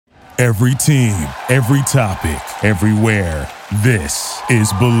Every team, every topic, everywhere. This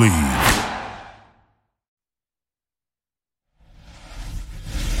is Believe.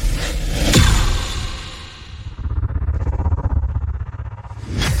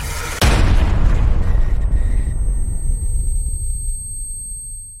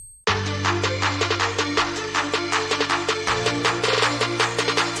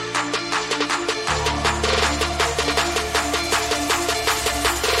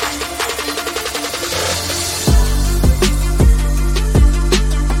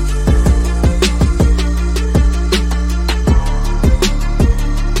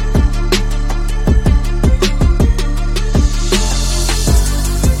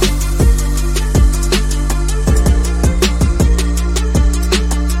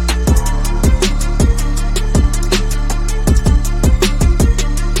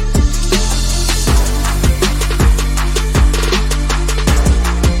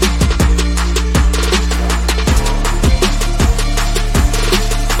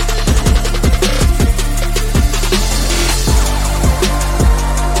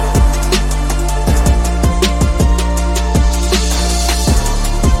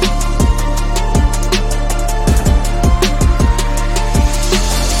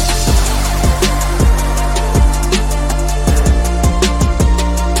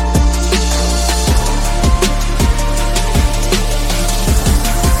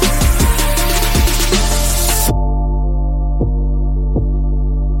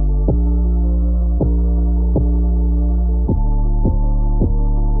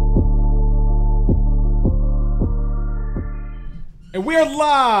 We're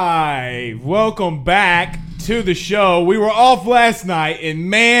live. Welcome back to the show. We were off last night, and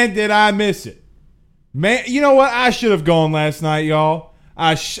man, did I miss it. Man, you know what? I should have gone last night, y'all.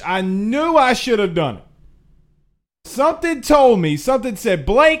 I knew I should have done it. Something told me, something said,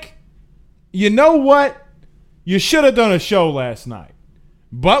 Blake, you know what? You should have done a show last night.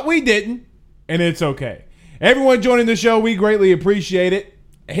 But we didn't, and it's okay. Everyone joining the show, we greatly appreciate it.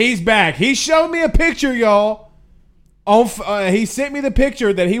 He's back. He showed me a picture, y'all. He sent me the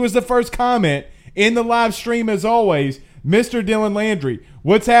picture that he was the first comment in the live stream as always. Mr. Dylan Landry,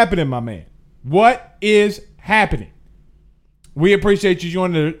 what's happening, my man? What is happening? We appreciate you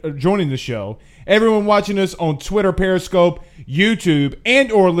joining the show. Everyone watching us on Twitter, Periscope, YouTube,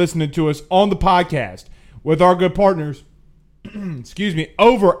 and or listening to us on the podcast with our good partners,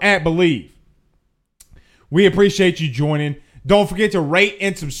 over at Believe. We appreciate you joining. Don't forget to rate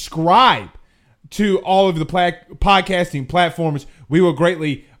and subscribe to all of the podcasting platforms. We will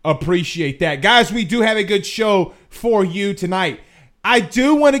greatly appreciate that. Guys, we do have a good show for you tonight. I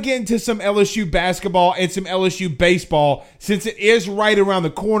do want to get into some LSU basketball and some LSU baseball since it is right around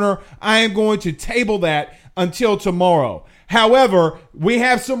the corner. I am going to table that until tomorrow. However, we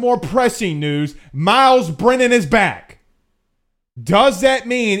have some more pressing news. Myles Brennan is back. Does that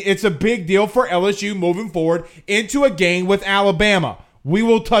mean it's a big deal for LSU moving forward into a game with Alabama? We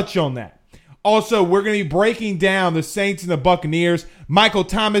will touch on that. Also, we're going to be breaking down the Saints and the Buccaneers. Michael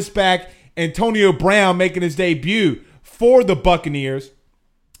Thomas back. Antonio Brown making his debut for the Buccaneers.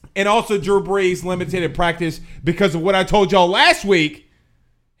 And also Drew Brees limited in practice because of what I told y'all last week.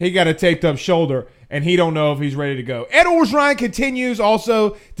 He got a taped up shoulder, and he don't know if he's ready to go. Ed Orgeron continues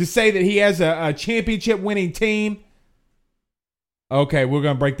also to say that he has a championship-winning team. Okay, we're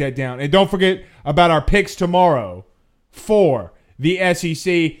going to break that down. And don't forget about our picks tomorrow for the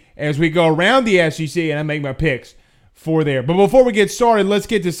SEC as we go around the SEC, and I make my picks for there. But before we get started, let's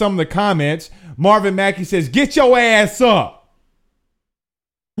get to some of the comments. Marvin Mackey says, get your ass up.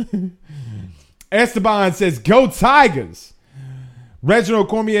 Esteban says, go Tigers. Reginald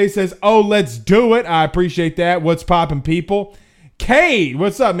Cormier says, oh, let's do it. I appreciate that. What's poppin', people? Cade,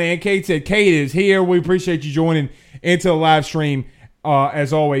 what's up, man? Cade said, Cade is here. We appreciate you joining into the live stream,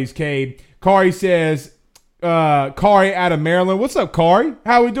 as always, Cade. Kari says, Kari out of Maryland. What's up, Kari?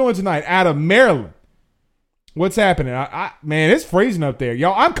 How are we doing tonight? Out of Maryland. What's happening? Man, it's freezing up there.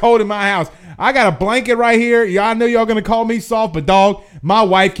 Y'all, I'm cold in my house. I got a blanket right here. Y'all know y'all going to call me soft, but dog, my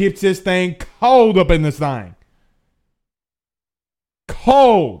wife keeps this thing cold up in this thing.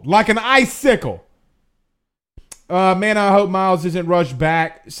 Cold, like an icicle. Man, I hope Myles isn't rushed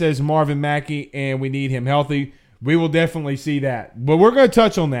back, says Marvin Mackey, and we need him healthy. We will definitely see that. But we're going to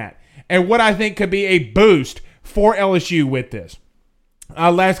touch on that and what I think could be a boost for LSU with this.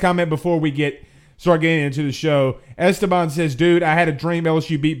 Last comment before we start getting into the show. Esteban says, dude, I had a dream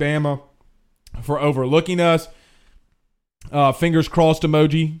LSU beat Bama for overlooking us. Fingers crossed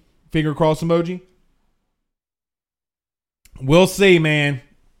emoji. Finger crossed emoji. We'll see, man.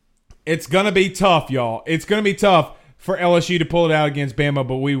 It's going to be tough, y'all. It's going to be tough for LSU to pull it out against Bama,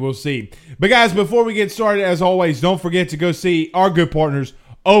 but we will see. But guys, before we get started, as always, don't forget to go see our good partners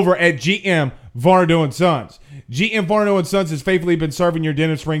over at GM Varnado & Sons. GM Varnado & Sons has faithfully been serving your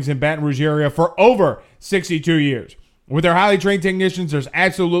Denham Springs and Baton Rouge area for over 62 years. With their highly trained technicians, there's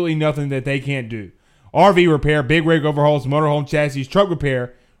absolutely nothing that they can't do. RV repair, big rig overhauls, motorhome chassis, truck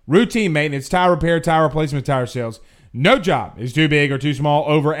repair, routine maintenance, tire repair, tire replacement, tire sales. No job is too big or too small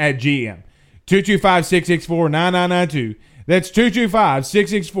over at GM. 225-664-9992. That's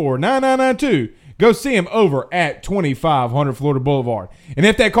 225-664-9992. Go see him over at 2500 Florida Boulevard. And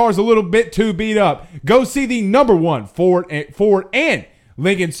if that car's a little bit too beat up, go see the number one Ford and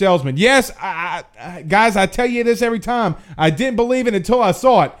Lincoln salesman. Yes, guys, I tell you this every time. I didn't believe it until I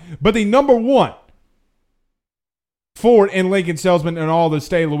saw it. But the number one Ford and Lincoln salesman in all the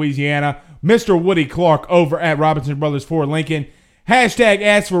state of Louisiana, Mr. Woody Clark over at Robinson Brothers Ford Lincoln. Hashtag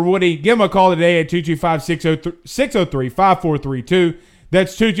ask for Woody. Give him a call today at 225-603-5432.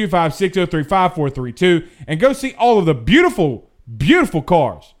 That's 225-603-5432. And go see all of the beautiful, beautiful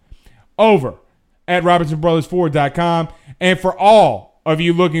cars over at RobinsonBrothersFord.com. And for all of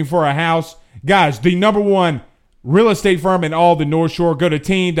you looking for a house, guys, the number one real estate firm in all the North Shore, go to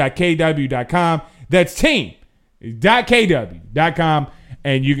team.kw.com. That's team.kw.com.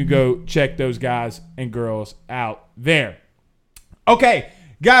 And you can go check those guys and girls out there. Okay,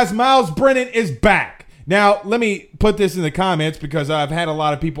 guys, Myles Brennan is back. Now, let me put this in the comments because I've had a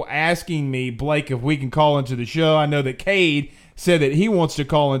lot of people asking me, Blake, if we can call into the show. I know that Cade said that he wants to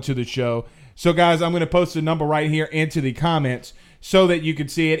call into the show. So, guys, I'm going to post a number right here into the comments so that you can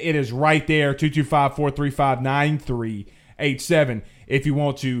see it. It is right there, 225-435-9387, if you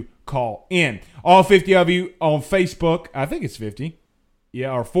want to call in. All 50 of you on Facebook, I think it's 50,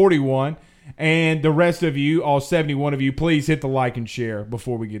 or 41. And the rest of you, all 71 of you, please hit the like and share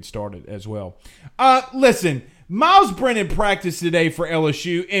before we get started as well. Listen, Myles Brennan practiced today for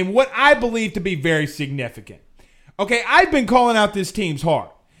LSU in what I believe to be very significant. Okay, I've been calling out this team's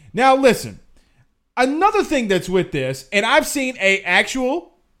heart. Now, listen, another thing that's with this, and I've seen an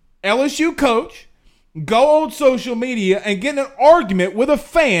actual LSU coach go on social media and get in an argument with a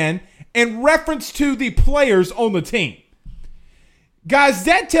fan in reference to the players on the team. Guys,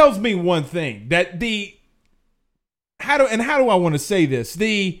 that tells me one thing, that how do I want to say this?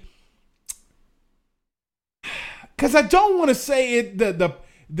 Because I don't want to say it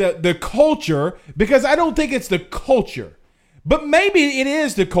the culture, because I don't think it's the culture. But maybe it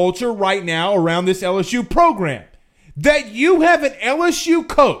is the culture right now around this LSU program. That you have an LSU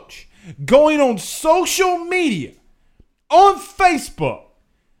coach going on social media, on Facebook,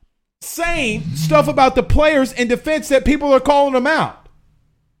 saying stuff about the players in defense that people are calling them out.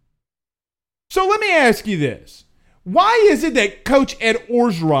 So let me ask you this. Why is it that Coach Ed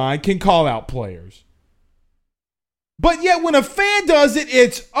Orgeron can call out players? But yet when a fan does it,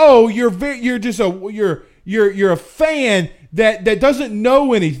 it's, you're a fan that doesn't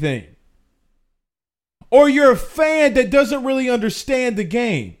know anything. Or you're a fan that doesn't really understand the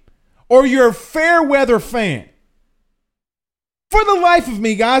game. Or you're a fair weather fan. For the life of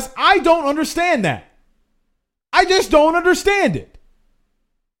me, guys, I don't understand that. I just don't understand it.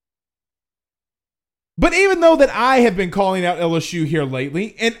 But even though that I have been calling out LSU here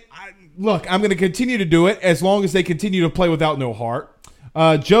lately, and I'm going to continue to do it as long as they continue to play without no heart.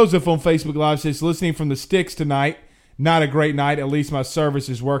 Joseph on Facebook Live says, listening from the sticks tonight, not a great night. At least my service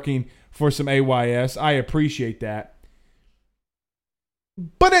is working for some AYS. I appreciate that.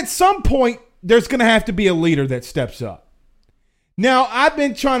 But at some point, there's going to have to be a leader that steps up. Now, I've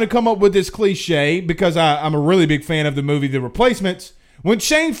been trying to come up with this cliche because I'm a really big fan of the movie The Replacements. When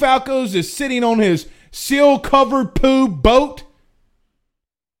Shane Falcos is sitting on his seal-covered poo boat,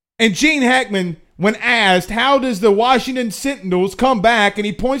 and Gene Hackman, when asked, how does the Washington Sentinels come back, and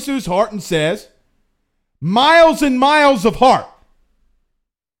he points to his heart and says, miles and miles of heart.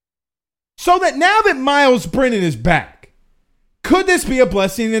 So that now that Myles Brennan is back, could this be a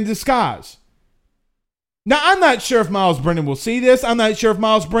blessing in disguise? Now, I'm not sure if Myles Brennan will see this. I'm not sure if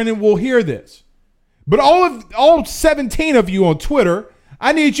Myles Brennan will hear this. But all 17 of you on Twitter,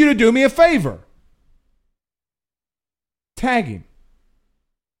 I need you to do me a favor. Tag him.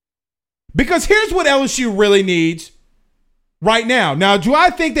 Because here's what LSU really needs right now. Now, do I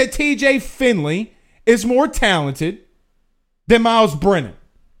think that TJ Finley is more talented than Myles Brennan?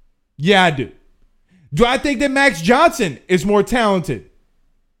 Yeah, I do. Do I think that Max Johnson is more talented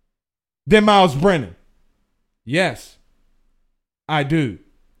than Myles Brennan? Yes, I do.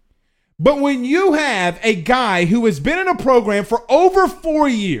 But when you have a guy who has been in a program for over 4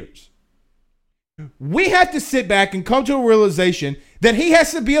 years, we have to sit back and come to a realization that he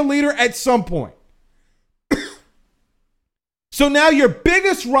has to be a leader at some point. So now your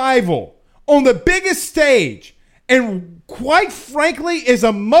biggest rival on the biggest stage, and quite frankly is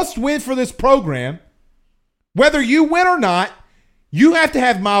a must-win for this program, whether you win or not, you have to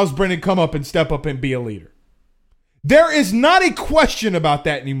have Myles Brennan come up and step up and be a leader. There is not a question about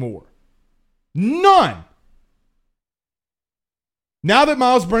that anymore. None. Now that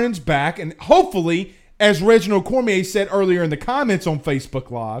Myles Brennan's back, and hopefully, as Reginald Cormier said earlier in the comments on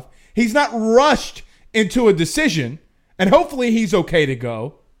Facebook Live, he's not rushed into a decision, and hopefully he's okay to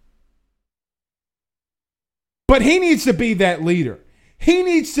go. But he needs to be that leader. He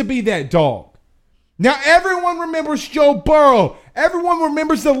needs to be that dog. Now, everyone remembers Joe Burrow. Everyone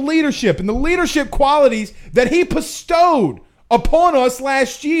remembers the leadership and the leadership qualities that he bestowed upon us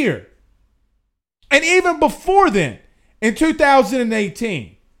last year. And even before then, in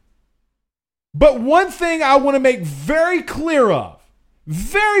 2018. But one thing I want to make very clear of,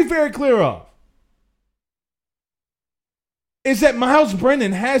 very, very clear of, is that Myles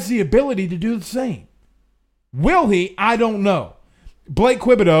Brennan has the ability to do the same. Will he? I don't know. Blake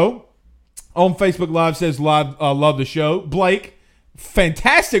Quibido on Facebook Live says, love the show. Blake,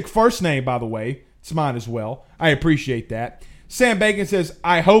 fantastic first name, by the way. It's mine as well. I appreciate that. Sam Bacon says,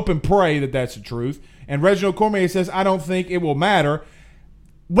 I hope and pray that that's the truth. And Reginald Cormier says, I don't think it will matter.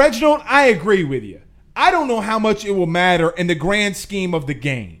 Reginald, I agree with you. I don't know how much it will matter in the grand scheme of the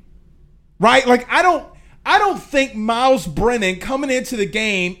game. Right? Like, I don't think Myles Brennan coming into the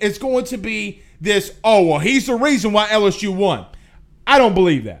game is going to be this, oh, well, he's the reason why LSU won. I don't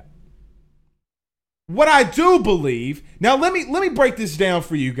believe that. What I do believe, now let me break this down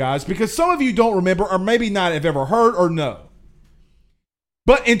for you guys, because some of you don't remember or maybe not have ever heard or know.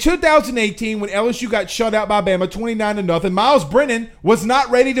 But in 2018, when LSU got shut out by Bama 29-0, Myles Brennan was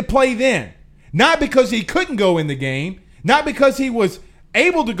not ready to play then. Not because he couldn't go in the game, not because he was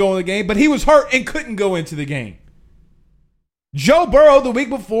able to go in the game, but he was hurt and couldn't go into the game. Joe Burrow, the week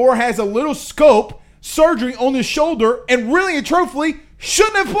before, has a little scope surgery on his shoulder and really and truthfully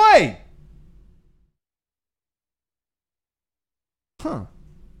shouldn't have played. Huh.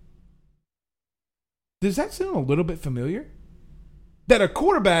 Does that sound a little bit familiar? That a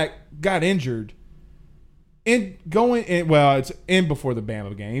quarterback got injured it's in before the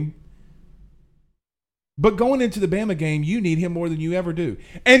Bama game. But going into the Bama game, you need him more than you ever do.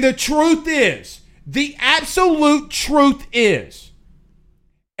 And the truth is, the absolute truth is,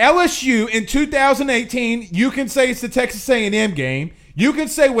 LSU in 2018, you can say it's the Texas A&M game. You can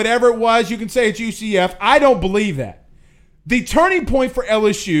say whatever it was. You can say it's UCF. I don't believe that. The turning point for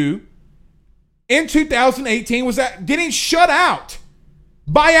LSU in 2018 was that getting shut out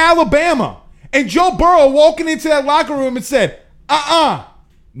by Alabama. And Joe Burrow walking into that locker room and said,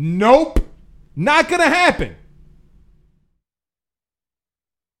 nope, not going to happen.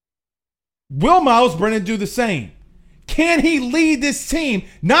 Will Myles Brennan do the same? Can he lead this team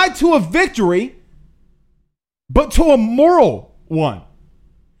not to a victory, but to a moral one?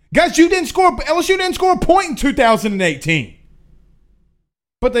 Guys, LSU didn't score a point in 2018.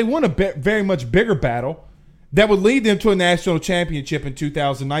 But they won a very much bigger battle that would lead them to a national championship in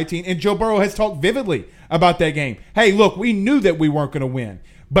 2019. And Joe Burrow has talked vividly about that game. Hey, look, we knew that we weren't going to win.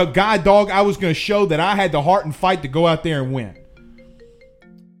 But God, dog, I was going to show that I had the heart and fight to go out there and win.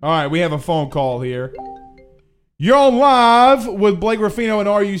 All right, we have a phone call here. You're on live with Blake Ruffino and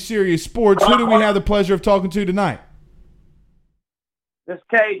Are You Serious Sports. Who do we have the pleasure of talking to tonight? This is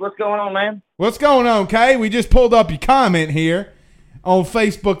Kate. What's going on, man? What's going on, Kate? We just pulled up your comment here on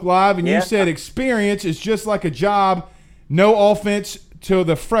Facebook Live, and you said experience is just like a job, no offense to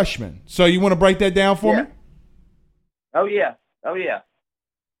the freshman. So you want to break that down for me? Oh, yeah.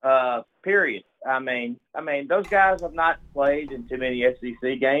 Period. I mean, those guys have not played in too many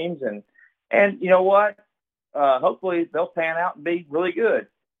SEC games, and you know what? Hopefully they'll pan out and be really good.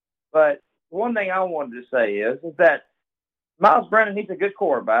 But one thing I wanted to say is that Myles Brennan, he's a good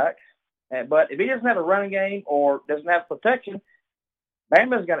quarterback, but if he doesn't have a running game or doesn't have protection,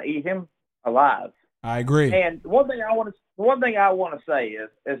 Bama's going to eat him alive. I agree. And one thing I want to say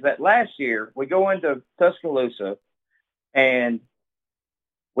is that last year we go into Tuscaloosa and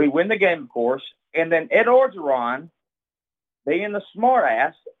we win the game, of course, and then Ed Orgeron, being the smart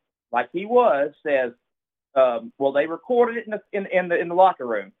ass like he was, says, "Well, they recorded it in the locker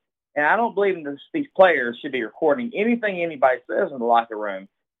room." And I don't believe these players should be recording anything anybody says in the locker room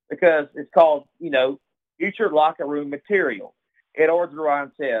because it's called, future locker room material. Ed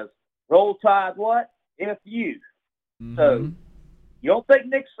Orgeron says, "Roll Tide what? F-U." Mm-hmm. So you don't think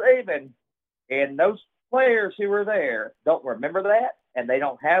Nick Saban and those players who were there don't remember that and they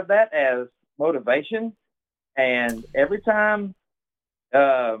don't have that as motivation? And every time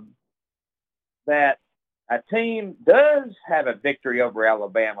that a team does have a victory over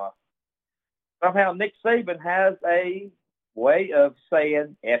Alabama, somehow Nick Saban has a way of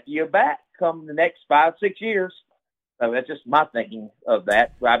saying F you back come the next 5-6 years. So that's just my thinking of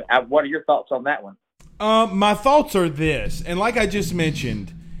that. What are your thoughts on that one? My thoughts are this, and like I just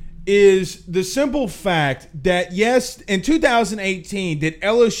mentioned, is the simple fact that, yes, in 2018, did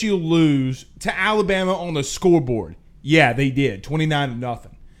LSU lose to Alabama on the scoreboard? Yeah, they did,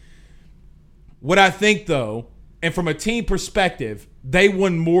 29-0. What I think, though, and from a team perspective, they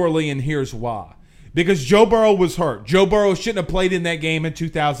won morally, and here's why. Because Joe Burrow was hurt. Joe Burrow shouldn't have played in that game in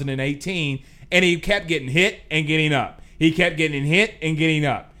 2018, and he kept getting hit and getting up. He kept getting hit and getting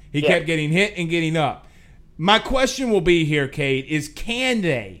up. He kept getting hit and getting up. My question will be here, Kate, is can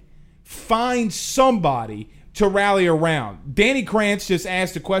they find somebody to rally around? Danny Krantz just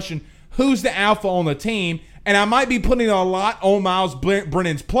asked the question, who's the alpha on the team? And I might be putting a lot on Miles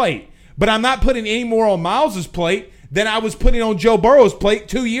Brennan's plate, but I'm not putting any more on Miles's plate than I was putting on Joe Burrow's plate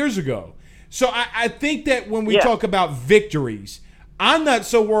 2 years ago. So I think that when we talk about victories, I'm not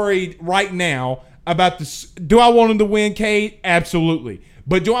so worried right now about this. Do I want them to win, Kate? Absolutely.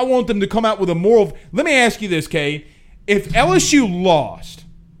 But do I want them to come out with a moral? Let me ask you this, Kate. If LSU lost,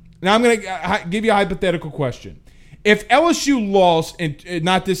 now I'm going to give you a hypothetical question. If LSU lost,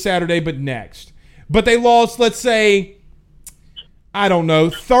 not this Saturday, but next, but they lost, let's say, I don't know,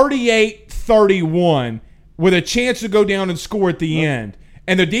 38-31 with a chance to go down and score at the end,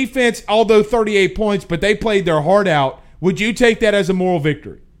 and the defense, although 38 points, but they played their heart out, would you take that as a moral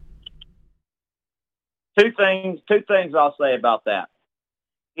victory? Two things I'll say about that.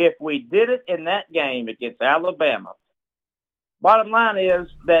 If we did it in that game against Alabama, bottom line is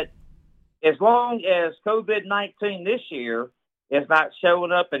that as long as COVID-19 this year is not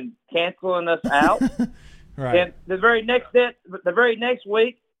showing up and canceling us out, right. then the very next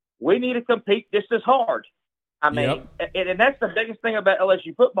week, we need to compete just as hard. I mean, and that's the biggest thing about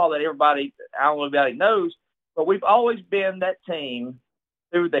LSU football that I don't know if everybody knows, but we've always been that team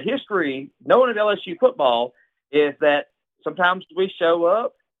through the history, knowing of LSU football, is that sometimes we show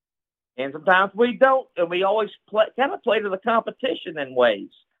up and sometimes we don't, and we always play to the competition in ways.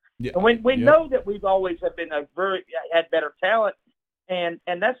 Yeah. And we know that we've always have been had better talent, and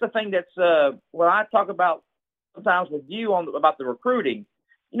that's the thing that's when I talk about sometimes with you about the recruiting.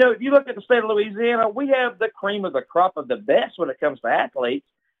 You know, if you look at the state of Louisiana, we have the cream of the crop of the best when it comes to athletes.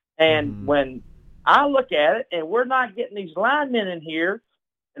 And when I look at it, and we're not getting these linemen in here,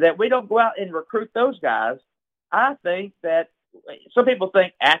 that we don't go out and recruit those guys, I think that some people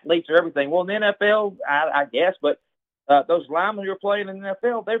think athletes are everything. Well, in the NFL, I guess, but those linemen who are playing in the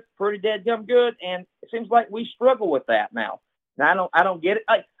NFL, they're pretty dead-gum good, and it seems like we struggle with that now. Now, I don't get it.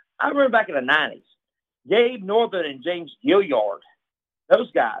 I remember back in the 90s, Gabe Northern and James Gilliard, those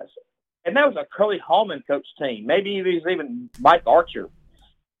guys, and that was a Curly Hallman coach team. Maybe it was even Mike Archer.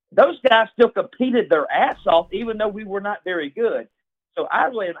 Those guys still competed their ass off, even though we were not very good. So I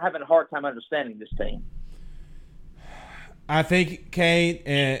really am having a hard time understanding this team. I think, Kate,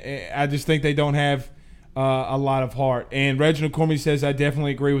 I just think they don't have a lot of heart. And Reginald Cormier says, I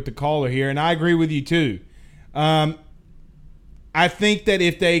definitely agree with the caller here, and I agree with you too. I think that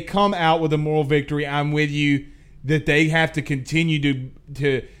if they come out with a moral victory, I'm with you that they have to continue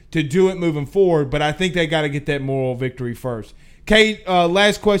to do it moving forward, but I think they got to get that moral victory first. Kate,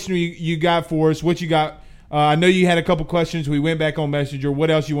 last question you got for us. What you got? I know you had a couple questions. We went back on Messenger. What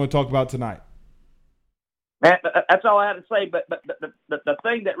else you want to talk about tonight? Man, that's all I had to say. But the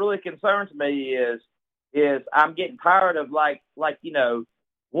thing that really concerns me is I'm getting tired of like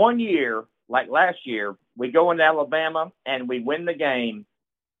 1 year, like last year, we go into Alabama and we win the game.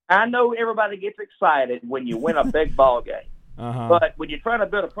 I know everybody gets excited when you win a big ball game, but when you're trying to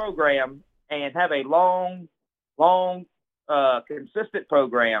build a program and have a long, consistent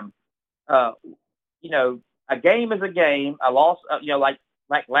program, a game is a game. A loss, like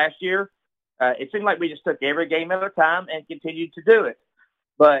last year. It seemed like we just took every game at a time and continued to do it.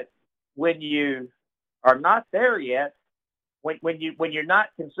 But when you are not there yet, when you're not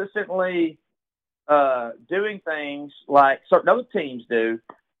consistently doing things like certain other teams do,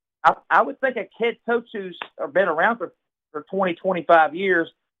 I would think a head coach who's been around for 20, 25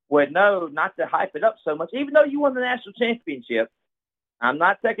 years would know not to hype it up so much, even though you won the national championship. I'm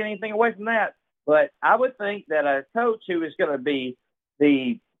not taking anything away from that, but I would think that a coach who is going to be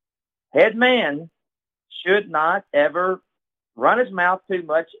the head man should not ever run his mouth too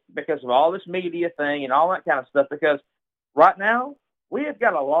much because of all this media thing and all that kind of stuff, because right now we have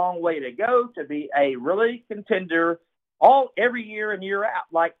got a long way to go to be a really contender every year and year out,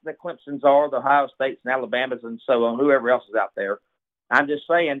 like the Clemsons are, the Ohio States and Alabamas and so on, whoever else is out there. I'm just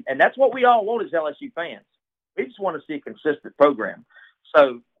saying, and that's what we all want as LSU fans. We just want to see a consistent program.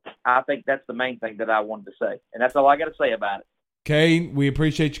 So I think that's the main thing that I wanted to say, and that's all I got to say about it. Okay, we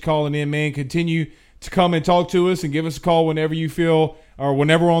appreciate you calling in, man. Continue to come and talk to us and give us a call whenever you feel or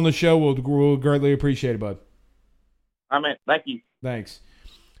whenever we're on the show. We'll greatly appreciate it, bud. Amen. Thank you. Thanks.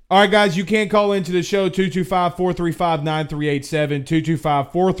 All right, guys, you can call into the show,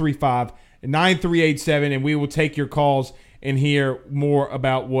 225-435-9387, 225-435-9387, and we will take your calls and hear more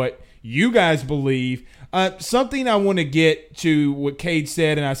about what you guys believe. Something I want to get to what Cade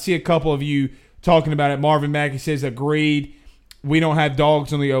said, and I see a couple of you talking about it. Marvin Mackey says, agreed. We don't have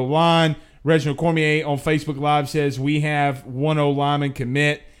dogs on the O-line. Reginald Cormier on Facebook Live says, we have one O-lineman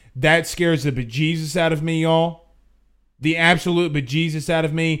commit. That scares the bejesus out of me, y'all. The absolute bejesus out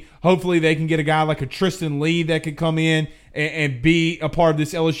of me. Hopefully they can get a guy like a Tristan Lee that could come in and be a part of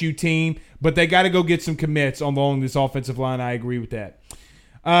this LSU team. But they got to go get some commits along this offensive line. I agree with that.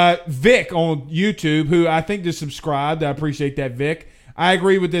 Vic on YouTube, who I think just subscribed. I appreciate that, Vic. I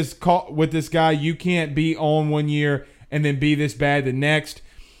agree with this guy. You can't be on 1 year and then be this bad the next.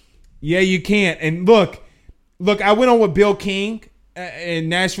 Yeah, you can't. And look, I went on with Bill King in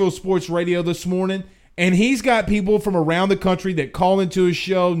Nashville Sports Radio this morning, and he's got people from around the country that call into his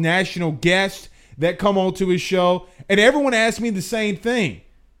show, national guests that come on to his show, and everyone asks me the same thing.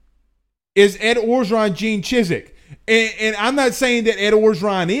 Is Ed Orgeron Gene Chizik? And I'm not saying that Ed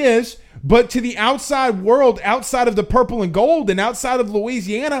Orgeron is, but to the outside world, outside of the purple and gold and outside of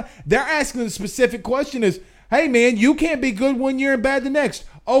Louisiana, they're asking the specific question is, hey, man, you can't be good 1 year and bad the next.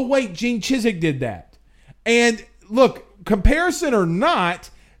 Oh, wait, Gene Chizik did that. And look, comparison or not,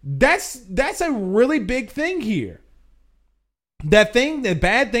 that's a really big thing here. The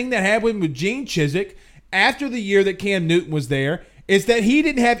bad thing that happened with Gene Chizik after the year that Cam Newton was there is that he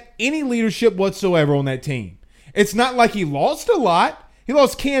didn't have any leadership whatsoever on that team. It's not like he lost a lot. He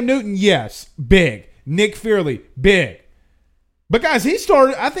lost Cam Newton, yes, big. Nick Fairley, big. But guys,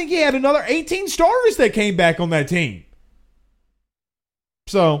 I think he had another 18 starters that came back on that team.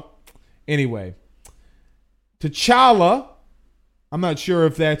 So, anyway, T'Challa, I'm not sure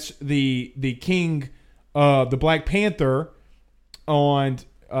if that's the king, the Black Panther on,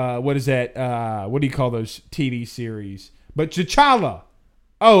 what is that? What do you call those TV series? But T'Challa.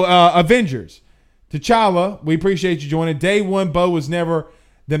 Avengers. T'Challa, we appreciate you joining. Day one, Bo was never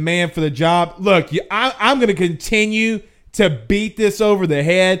the man for the job. Look, I'm going to continue to beat this over the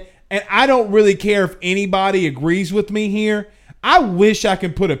head, and I don't really care if anybody agrees with me here. I wish I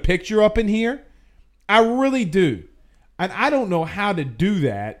could put a picture up in here. I really do. And I don't know how to do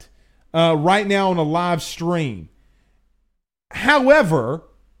that right now on a live stream. However,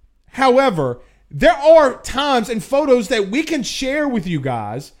 there are times and photos that we can share with you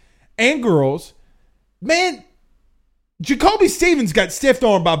guys and girls. Man, Jacoby Stevens got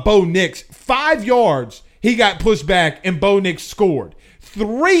stiff-armed by Bo Nix. 5 yards, he got pushed back, and Bo Nix scored.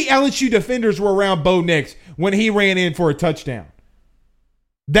 3 LSU defenders were around Bo Nix when he ran in for a touchdown.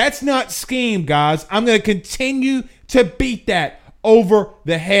 That's not scheme, guys. I'm going to continue to beat that over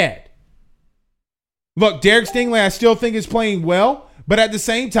the head. Look, Derek Stingley, I still think is playing well, but at the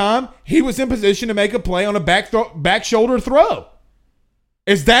same time, he was in position to make a play on a back shoulder throw.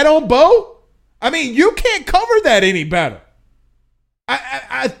 Is that on Bo? I mean, you can't cover that any better.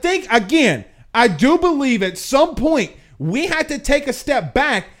 I think, again, I do believe at some point we had to take a step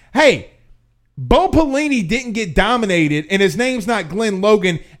back. Hey, Bo Pelini didn't get dominated, and his name's not Glenn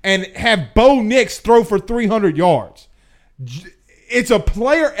Logan, and have Bo Nix throw for 300 yards. It's a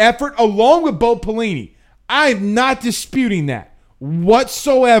player effort along with Bo Pelini. I am not disputing that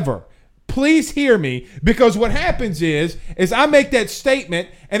whatsoever. Please hear me, because what happens is I make that statement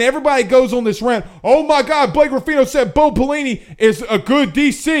and everybody goes on this rant. Oh my God, Blake Ruffino said Bo Pelini is a good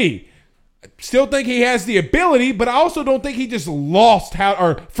DC. Still think he has the ability, but I also don't think he just lost how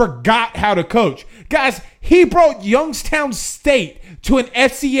or forgot how to coach. Guys, he brought Youngstown State to an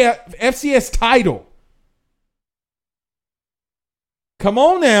FCS title. Come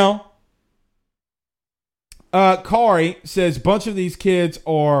on now. Kari says bunch of these kids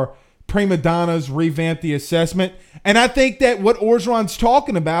are prima donnas, revamp the assessment. And I think that what Orgeron's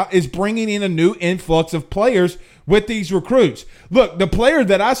talking about is bringing in a new influx of players with these recruits. Look, the player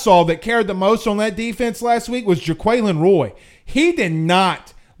that I saw that cared the most on that defense last week was Jaquelin Roy. He did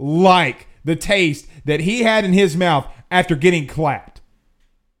not like the taste that he had in his mouth after getting clapped.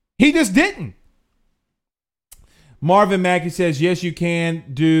 He just didn't. Marvin Mackey says, yes, you can.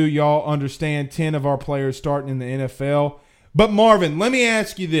 Do y'all understand 10 of our players starting in the NFL? But Marvin, let me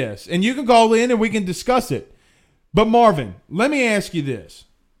ask you this, and you can call in and we can discuss it. But Marvin, let me ask you this,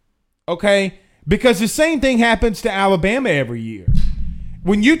 okay? Because the same thing happens to Alabama every year.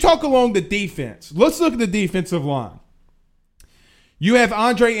 When you talk along the defense, let's look at the defensive line. You have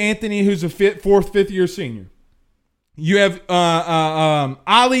Andre Anthony, who's a fifth-year senior. You have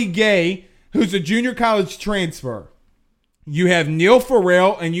Ali Gay, who's a junior college transfer. You have Neil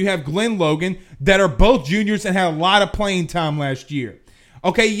Farrell and you have Glenn Logan that are both juniors and had a lot of playing time last year.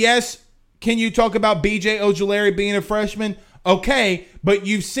 Okay, yes, can you talk about B.J. Ojulari being a freshman? Okay, but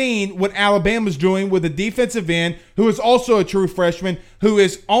you've seen what Alabama's doing with a defensive end who is also a true freshman who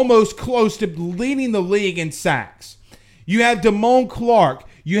is almost close to leading the league in sacks. You have Damone Clark.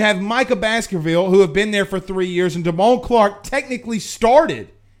 You have Micah Baskerville, who have been there for 3 years, and Damone Clark technically started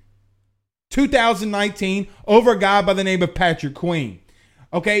 2019 over a guy by the name of Patrick Queen.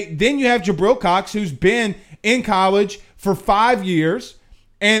 Okay, then you have Jabril Cox, who's been in college for 5 years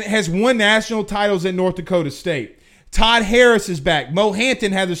and has won national titles at North Dakota State. Todd Harris is back. Mo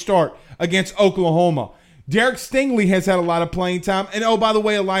Hampton had to start against Oklahoma. Derek Stingley has had a lot of playing time. And, oh, by the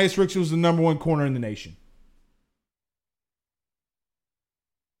way, Elias Ricks was the number 1 corner in the nation.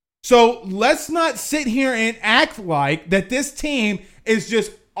 So let's not sit here and act like that this team is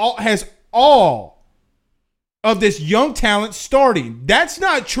just has all of this young talent starting. That's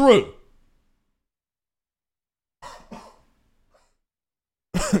not true.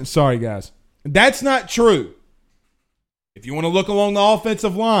 Sorry, guys. That's not true. If you want to look along the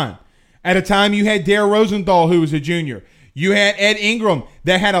offensive line, at a time you had Dare Rosenthal, who was a junior. You had Ed Ingram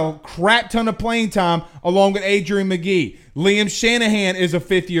that had a crap ton of playing time along with Adrian McGee. Liam Shanahan is a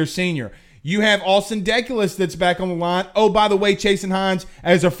fifth-year senior. You have Austin Deculus that's back on the line. Oh, by the way, Chasen Hines,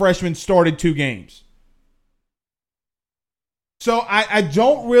 as a freshman, started 2 games. So I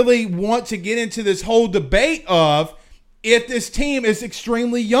don't really want to get into this whole debate of if this team is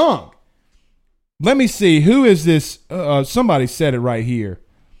extremely young. Let me see. Who is this? Somebody said it right here.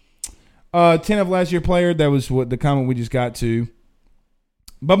 10 of last year player. That was what the comment we just got to.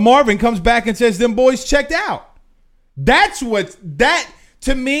 But Marvin comes back and says, them boys checked out. That's what, that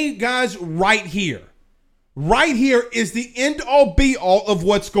to me, guys, right here. Right here is the end all be all of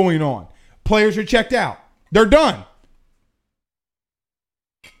what's going on. Players are checked out. They're done.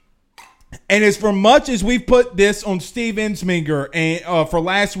 And as for much as we've put this on Steve Ensminger and for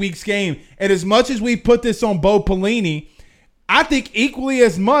last week's game, and as much as we've put this on Bo Pelini, I think equally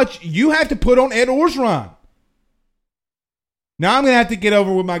as much you have to put on Ed Orgeron. Now I'm going to have to get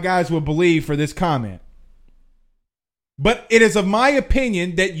over what my guys will believe for this comment. But it is of my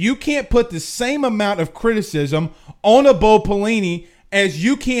opinion that you can't put the same amount of criticism on a Bo Pelini as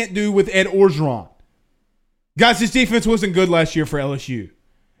you can't do with Ed Orgeron. Guys, this defense wasn't good last year for LSU.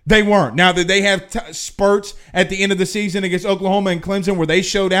 They weren't. Now, did they have spurts at the end of the season against Oklahoma and Clemson where they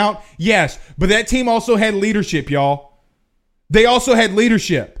showed out? Yes. But that team also had leadership, y'all. They also had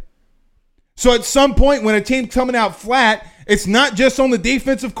leadership. So at some point when a team's coming out flat, it's not just on the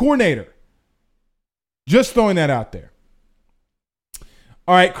defensive coordinator. Just throwing that out there.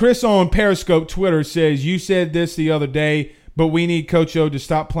 All right, Chris on Periscope Twitter says, you said this the other day, but we need Coach O to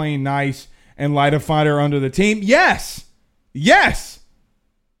stop playing nice and light a fire under the team. Yes. Yes.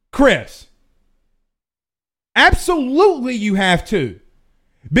 Chris, absolutely you have to.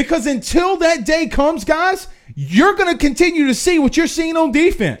 Because until that day comes, guys, you're going to continue to see what you're seeing on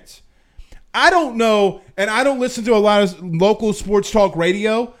defense. I don't know, and I don't listen to a lot of local sports talk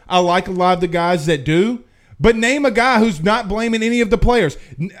radio. I like a lot of the guys that do. But name a guy who's not blaming any of the players.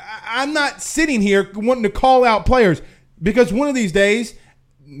 I'm not sitting here wanting to call out players because one of these days,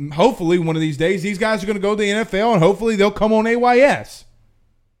 hopefully one of these days, these guys are going to go to the NFL and hopefully they'll come on AYS.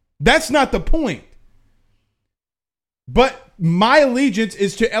 That's not the point. But my allegiance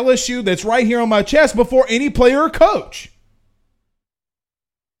is to LSU that's right here on my chest before any player or coach.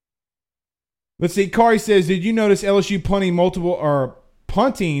 Let's see. Kari says, did you notice LSU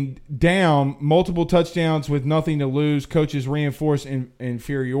punting down multiple touchdowns with nothing to lose? Coaches reinforce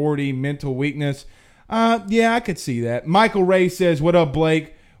inferiority, mental weakness. Yeah, I could see that. Michael Ray says, what up,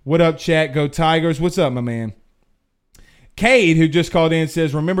 Blake? What up, chat? Go Tigers. What's up, my man? Cade, who just called in,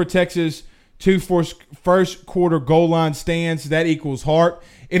 says, remember Texas 2 first quarter goal line stands? That equals heart.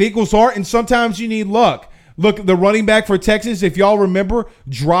 It equals heart, and sometimes you need luck. Look, the running back for Texas, if y'all remember,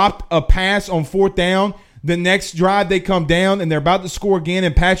 dropped a pass on 4th down. The next drive, they come down, and they're about to score again,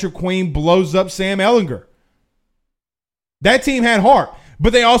 and Patrick Queen blows up Sam Ehlinger. That team had heart,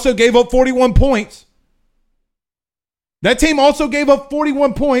 but they also gave up 41 points. That team also gave up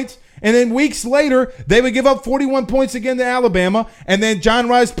 41 points. And then weeks later, they would give up 41 points again to Alabama. And then John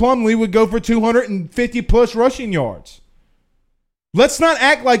Rice Plumlee would go for 250-plus rushing yards. Let's not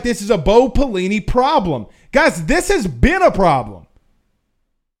act like this is a Bo Pelini problem. Guys, this has been a problem.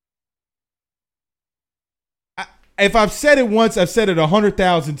 if I've said it once, I've said it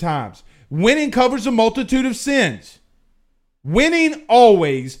 100,000 times. Winning covers a multitude of sins. Winning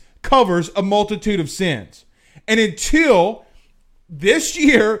always covers a multitude of sins. And until this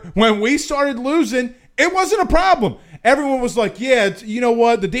year, when we started losing, it wasn't a problem. Everyone was like, yeah, you know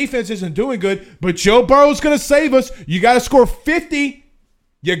what? The defense isn't doing good, but Joe Burrow's going to save us. You got to score 50.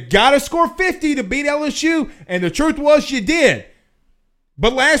 You got to score 50 to beat LSU. And the truth was you did.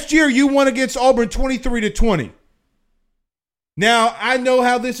 But last year, you won against Auburn 23-20. Now, I know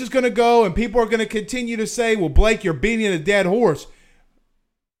how this is going to go, and people are going to continue to say, well, Blake, you're beating a dead horse.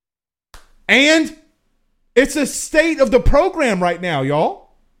 And it's a state of the program right now,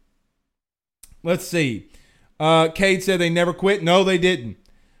 y'all. Let's see. Cade said they never quit. No, they didn't.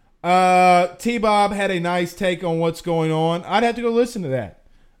 T-Bob had a nice take on what's going on. I'd have to go listen to that.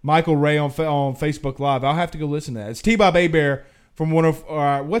 Michael Ray on Facebook Live. I'll have to go listen to that. It's T-Bob Hebert from one of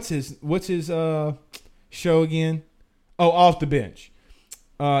what's his show again? Oh, Off the Bench.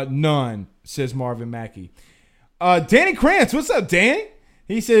 None, says Marvin Mackey. Danny Krantz, what's up, Danny?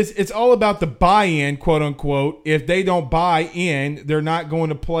 He says it's all about the buy-in, quote unquote. If they don't buy in, they're not going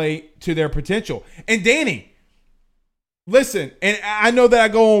to play to their potential. And Danny, listen, and I know that I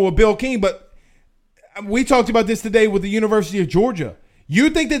go on with Bill King, but we talked about this today with the University of Georgia. You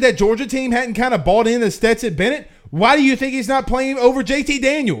think that Georgia team hadn't kind of bought into Stetson Bennett? Why do you think he's not playing over JT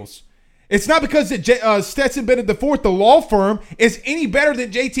Daniels? It's not because that Stetson Bennett IV, the law firm, is any better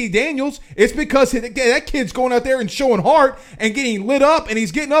than JT Daniels. It's because that kid's going out there and showing heart and getting lit up, and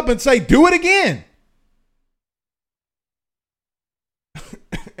he's getting up and say, do it again.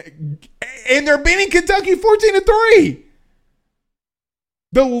 And they're beating Kentucky 14-3.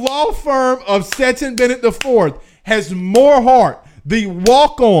 The law firm of Stetson Bennett IV has more heart. The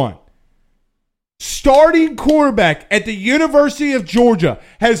walk-on starting quarterback at the University of Georgia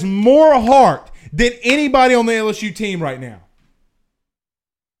has more heart than anybody on the LSU team right now.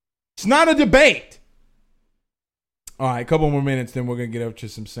 It's not a debate. All right, a couple more minutes, then we're going to get up to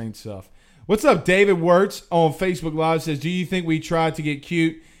some Saints stuff. What's up, David Wirtz on Facebook Live says, do you think we tried to get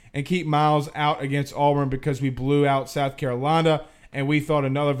cute and keep Miles out against Auburn because we blew out South Carolina and we thought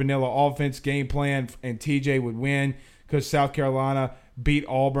another vanilla offense game plan and TJ would win because South Carolina beat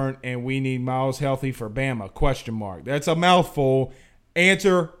Auburn and we need Miles healthy for Bama? Question mark. That's a mouthful.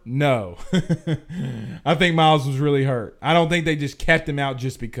 Answer, no. I think Miles was really hurt. I don't think they just kept him out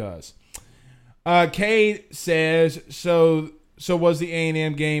just because. Cade says, so was the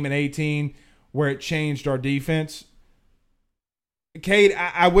A&M game in 18 where it changed our defense? Cade,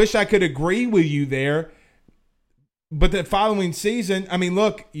 I wish I could agree with you there. But the following season, I mean,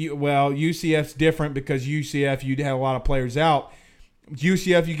 look, UCF's different because UCF, you had a lot of players out.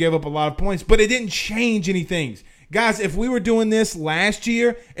 UCF, you gave up a lot of points, but it didn't change anything. Guys, if we were doing this last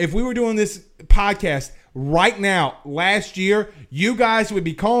year, if we were doing this podcast right now, last year, you guys would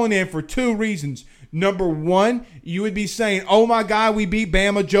be calling in for two reasons. Number one, you would be saying, oh my God, we beat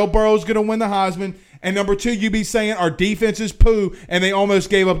Bama. Joe Burrow's going to win the Heisman. And number two, you'd be saying our defense is poo, and they almost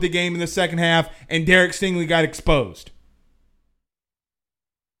gave up the game in the second half, and Derek Stingley got exposed.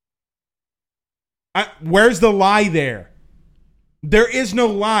 Where's the lie there? There is no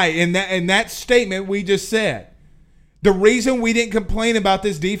lie in that statement we just said. The reason we didn't complain about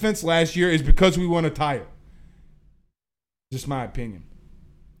this defense last year is because we won a title. Just my opinion.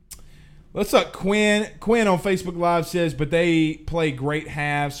 What's up, Quinn? Quinn on Facebook Live says, but they play great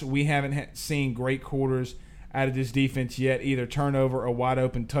halves. We haven't seen great quarters out of this defense yet, either turnover or wide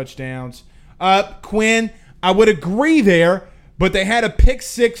open touchdowns. Quinn, I would agree there, but they had a pick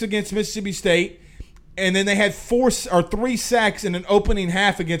six against Mississippi State, and then they had 3 sacks in an opening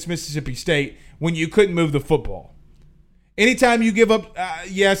half against Mississippi State when you couldn't move the football. Anytime you give up,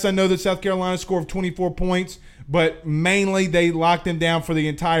 yes, I know that South Carolina scored 24 points, but mainly they locked them down for the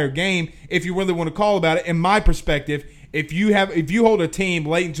entire game. If you really want to call about it, in my perspective, if you hold a team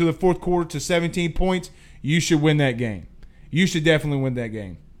late into the fourth quarter to 17 points, you should win that game. You should definitely win that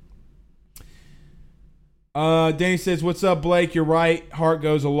game. Danny says, what's up, Blake? You're right. Heart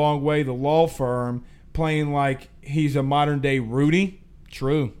goes a long way. The law firm playing like he's a modern-day Rudy.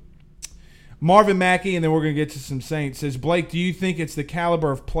 True. Marvin Mackey, and then we're going to get to some Saints, says, Blake, do you think it's the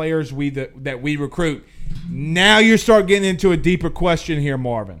caliber of players that we recruit? Now you start getting into a deeper question here,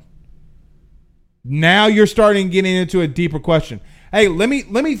 Marvin. Now you're starting getting into a deeper question. Hey, let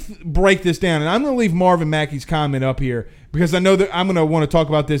me break this down, and I'm going to leave Marvin Mackey's comment up here because I know that I'm going to want to talk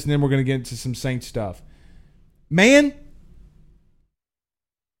about this, and then we're going to get into some Saints stuff. Man,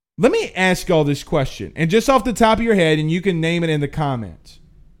 let me ask y'all this question, and just off the top of your head, and you can name it in the comments.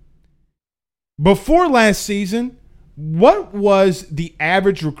 Before last season, what was the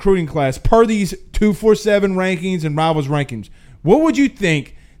average recruiting class per these 247 rankings and Rivals rankings? What would you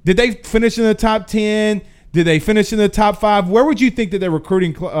think? Did they finish in the top 10? Did they finish in the top 5? Where would you think that their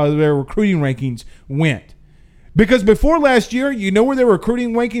recruiting rankings went? Because before last year, you know where their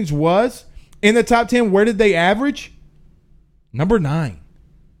recruiting rankings was in the top 10? Where did they average? Number 9.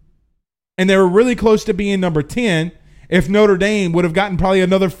 And they were really close to being number 10 if Notre Dame would have gotten probably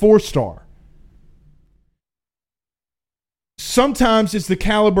another 4-star. Sometimes it's the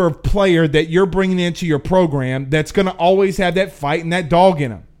caliber of player that you're bringing into your program that's going to always have that fight and that dog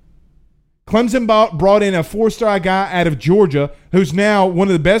in him. Clemson brought in a 4-star guy out of Georgia who's now one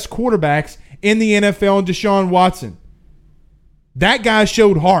of the best quarterbacks in the NFL, in Deshaun Watson. That guy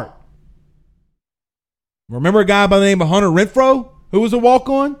showed heart. Remember a guy by the name of Hunter Renfrow who was a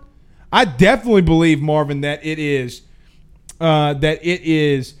walk-on? I definitely believe, Marvin, that it is a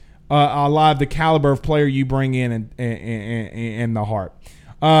lot of the caliber of player you bring in and the heart.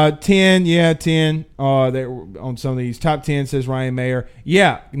 10, yeah, 10. On some of these top 10 says Ryan Mayer.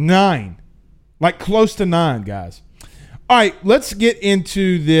 Yeah, 9, like close to 9, guys. All right, let's get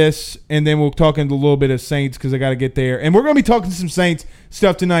into this, and then we'll talk into a little bit of Saints because I got to get there, and we're going to be talking some Saints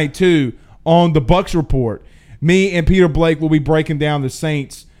stuff tonight too on the Bucks Report. Me and Peter Blake will be breaking down the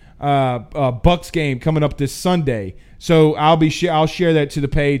Saints Bucks game coming up this Sunday. So I'll share that to the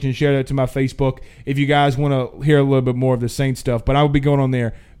page and share that to my Facebook if you guys want to hear a little bit more of the Saints stuff. But I will be going on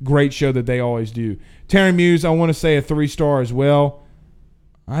there. Great show that they always do. Tanner Muse, I want to say a 3-star as well.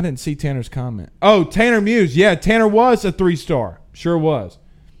 I didn't see Tanner's comment. Oh, Tanner Muse. Yeah, Tanner was a 3-star. Sure was.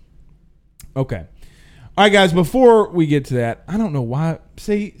 Okay. All right, guys, before we get to that, I don't know why.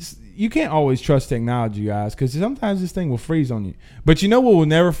 See, you can't always trust technology, guys, because sometimes this thing will freeze on you. But you know what will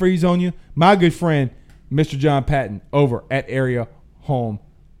never freeze on you? My good friend, Mr. John Patton, over at Area Home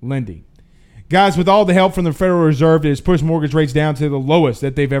Lending. Guys, with all the help from the Federal Reserve, it has pushed mortgage rates down to the lowest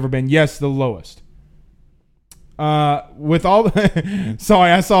that they've ever been. Yes, the lowest. With all the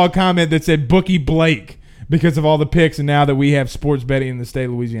sorry, I saw a comment that said Bookie Blake because of all the picks and now that we have sports betting in the state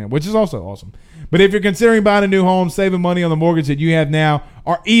of Louisiana, which is also awesome. But if you're considering buying a new home, saving money on the mortgage that you have now,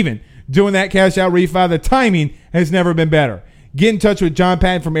 or even doing that cash out refi, the timing has never been better. Get in touch with John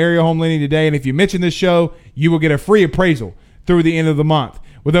Patton from Area Home Lending today, and if you mention this show, you will get a free appraisal through the end of the month.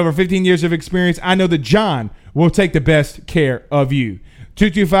 With over 15 years of experience, I know that John will take the best care of you.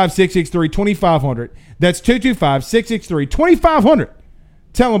 225-663-2500. That's 225-663-2500.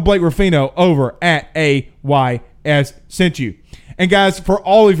 Tell him Blake Ruffino over at AYS sent you. And guys, for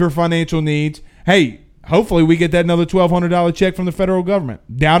all of your financial needs, hey, hopefully we get that another $1,200 check from the federal government.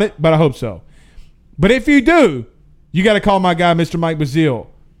 Doubt it, but I hope so. But if you do, you got to call my guy, Mr. Mike Bazile.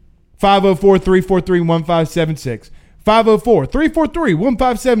 504-343-1576.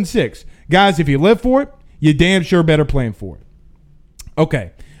 504-343-1576. Guys, if you live for it, you damn sure better plan for it.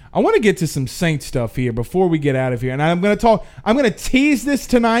 Okay, I want to get to some Saints stuff here before we get out of here. And I'm going to tease this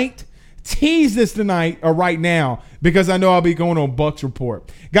tonight right now because I know I'll be going on Bucks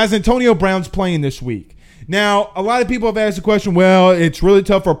Report. Guys, Antonio Brown's playing this week. Now, a lot of people have asked the question, well, it's really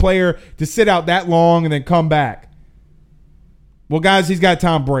tough for a player to sit out that long and then come back. Well, guys, he's got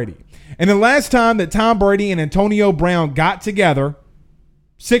Tom Brady. And the last time that Tom Brady and Antonio Brown got together,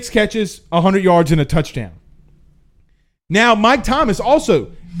 6 catches, 100 yards, and a touchdown. Now, Mike Thomas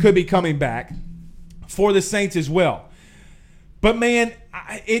also could be coming back for the Saints as well. But, man,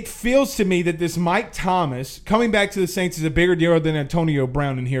 it feels to me that this Mike Thomas coming back to the Saints is a bigger deal than Antonio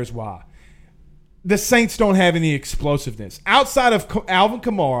Brown, and here's why. The Saints don't have any explosiveness. Outside of Alvin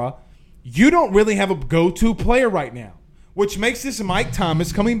Kamara, you don't really have a go-to player right now, which makes this Mike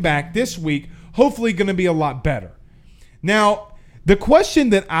Thomas coming back this week hopefully going to be a lot better. Now, the question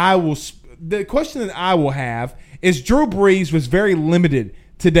that I will have is Drew Brees was very limited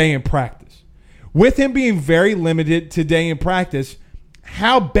today in practice. With him being very limited today in practice,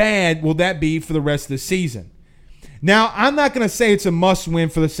 how bad will that be for the rest of the season? Now, I'm not going to say it's a must-win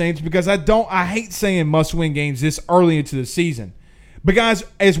for the Saints because I hate saying must-win games this early into the season. But, guys,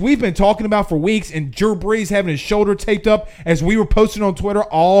 as we've been talking about for weeks and Drew Brees having his shoulder taped up as we were posting on Twitter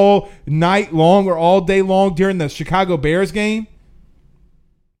all night long or all day long during the Chicago Bears game,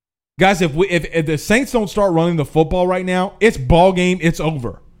 guys, if the Saints don't start running the football right now, it's ball game, it's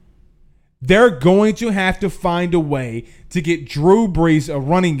over. They're going to have to find a way to get Drew Brees a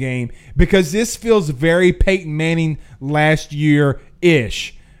running game because this feels very Peyton Manning last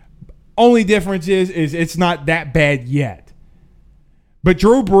year-ish. Only difference is it's not that bad yet. But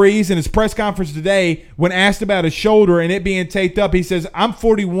Drew Brees in his press conference today, when asked about his shoulder and it being taped up, he says, I'm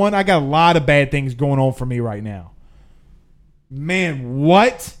 41. I got a lot of bad things going on for me right now. Man,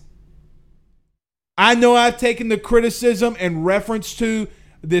 what? I know I've taken the criticism in reference to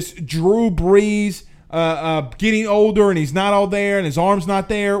this Drew Brees getting older and he's not all there and his arm's not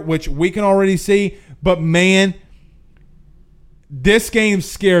there, which we can already see. But, man, this game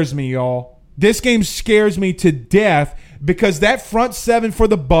scares me, y'all. This game scares me to death because that front seven for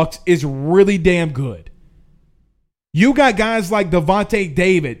the Bucs is really damn good. You got guys like Devontae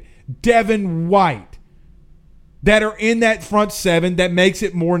David, Devin White that are in that front seven that makes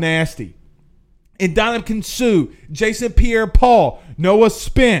it more nasty. And Ndamukong Suh, Jason Pierre-Paul, Noah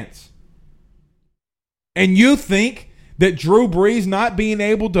Spence. And you think that Drew Brees not being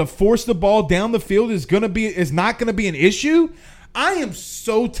able to force the ball down the field is not going to be an issue? I am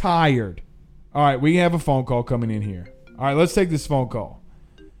so tired. All right, we have a phone call coming in here. All right, let's take this phone call.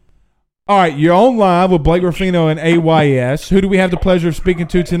 All right, you're on live with Blake Ruffino and AYS. Who do we have the pleasure of speaking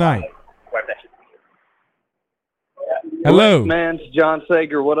to tonight? Hello. Man, it's John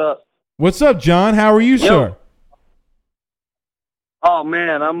Sager. What up? What's up, John? How are you, sir? Oh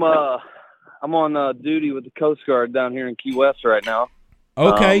man, I'm on duty with the Coast Guard down here in Key West right now.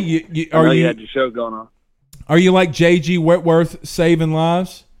 Okay, I know you had your show going on. Are you like J.G. Whitworth saving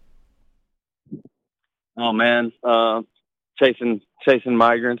lives? Oh man, chasing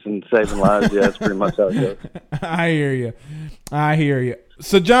migrants and saving lives. Yeah, that's pretty much how it goes. I hear you.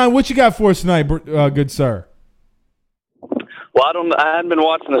 So, John, what you got for us tonight, good sir? Well, I hadn't been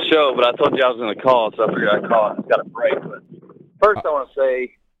watching the show, but I told you I was going to call, so I figured I'd call. It's got a break. But first, I want to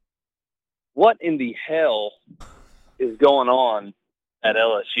say, what in the hell is going on at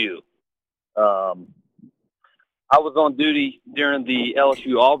LSU? I was on duty during the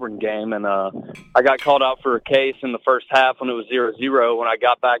LSU-Auburn game, and I got called out for a case in the first half when it was 0-0. When I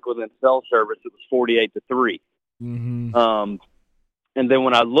got back within cell service, it was 48-3. Mm-hmm. And then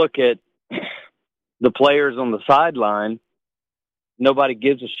when I look at the players on the sideline, nobody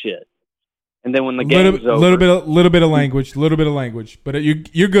gives a shit. And then when the game's over, little bit of language, but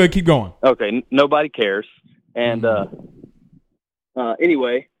you're good. Keep going. Okay, nobody cares. And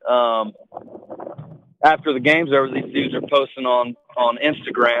anyway, after the game's over, these dudes are posting on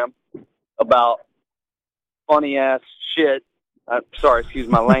Instagram about funny ass shit. Sorry, excuse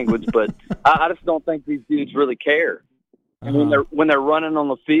my language, but I just don't think these dudes really care. And when they're running on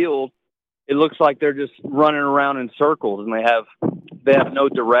the field, it looks like they're just running around in circles, and they have no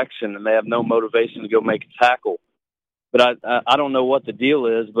direction and they have no motivation to go make a tackle. But I don't know what the deal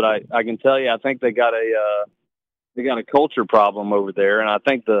is, but I can tell you I think they got a culture problem over there, and I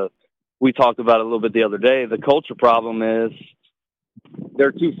think we talked about it a little bit the other day. The culture problem is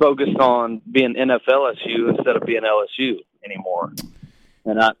they're too focused on being NFL LSU instead of being LSU anymore.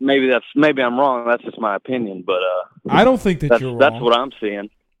 And maybe I'm wrong. That's just my opinion, but I don't think you're wrong. That's what I'm seeing.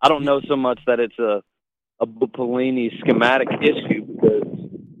 I don't know so much that it's a Pelini schematic issue, because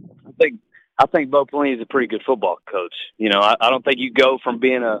I think Bo Pelini is a pretty good football coach. You know, I don't think you go from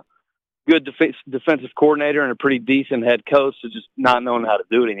being a good defensive coordinator and a pretty decent head coach to just not knowing how to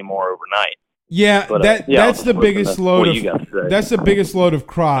do it anymore overnight. Yeah, but, that's the biggest load of that's the biggest load of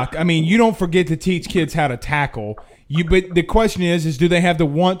crock. I mean, you don't forget to teach kids how to tackle. But the question is do they have the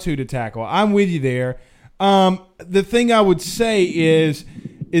want to tackle? I'm with you there. The thing I would say is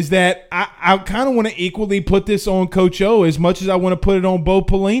that I kind of want to equally put this on Coach O as much as I want to put it on Bo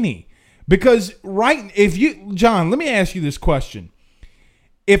Pelini. Because John, let me ask you this question.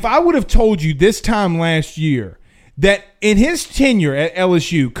 If I would have told you this time last year that in his tenure at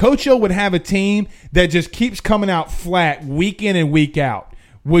LSU, Coach O would have a team that just keeps coming out flat week in and week out,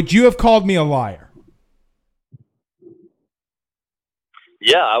 would you have called me a liar?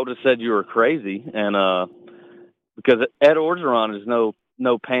 Yeah, I would have said you were crazy, and because Ed Orgeron is no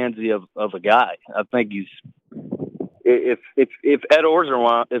pansy of a guy. I think he's if Ed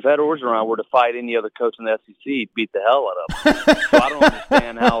Orgeron were to fight any other coach in the SEC, he'd beat the hell out of him. So I don't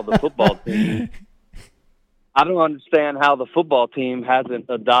understand how the football team hasn't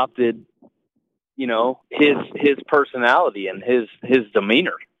adopted, you know, his personality and his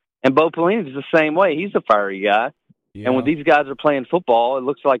demeanor. And Bo Pelini is the same way. He's a fiery guy. Yeah. And when these guys are playing football, it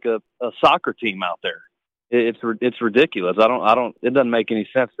looks like a soccer team out there. It's ridiculous. It doesn't make any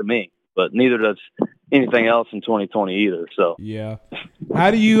sense to me, but neither does anything else in 2020 either. So yeah.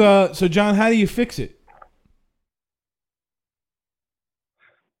 How do you so John, how do you fix it?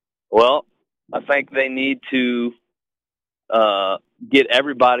 Well, I think they need to get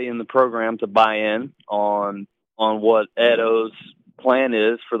everybody in the program to buy in on what Ed O's plan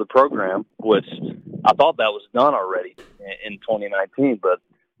is for the program, which I thought that was done already in 2019, but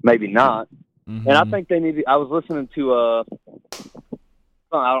maybe not. Mm-hmm. And I think they need to, I was listening to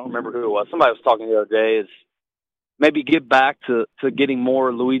I don't remember who it was. Somebody was talking the other day. maybe get back to getting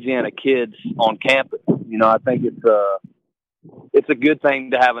more Louisiana kids on campus. I think it's a good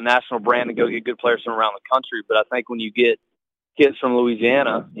thing to have a national brand and go get good players from around the country. But I think when you get kids from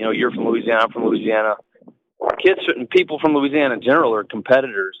Louisiana, you're from Louisiana, I'm from Louisiana. Kids and people from Louisiana in general are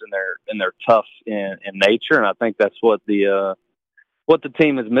competitors, and they're tough in nature. And I think that's what the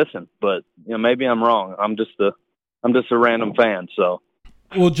team is missing. But maybe I'm wrong. I'm just a random fan. So.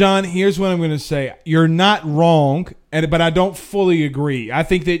 Well, John, here's what I'm going to say. You're not wrong, but I don't fully agree. I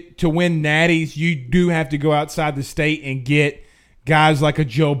think that to win natties, you do have to go outside the state and get guys like a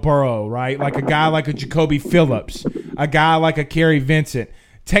Joe Burrow, right? Like a guy like a Jacoby Phillips, a guy like a Kerry Vincent.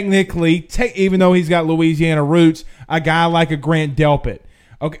 Technically, even though he's got Louisiana roots, a guy like a Grant Delpit.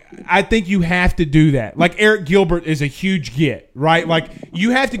 Okay, I think you have to do that. Like Eric Gilbert is a huge get, right? Like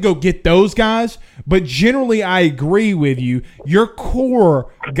you have to go get those guys. But generally, I agree with you. Your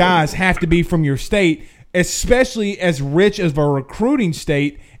core guys have to be from your state, especially as rich of a recruiting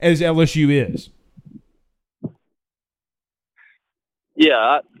state as LSU is.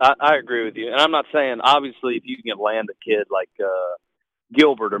 Yeah, I agree with you. And I'm not saying, obviously, if you can land a kid like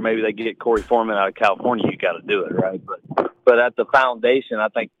Gilbert, or maybe they get Corey Foreman out of California, you got to do it, right? But at the foundation, I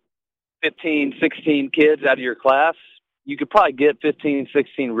think 15, 16 kids out of your class, you could probably get 15,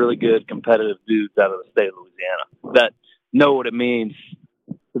 16 really good competitive dudes out of the state of Louisiana that know what it means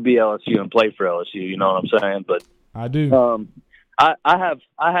to be LSU and play for LSU. You know what I'm saying? But I do. I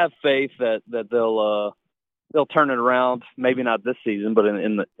have faith that they'll turn it around. Maybe not this season, but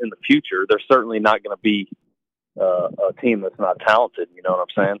in the future, they're certainly not going to be a team that's not talented. You know what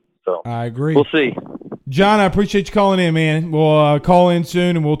I'm saying? So I agree. We'll see. John, I appreciate you calling in, man. We'll call in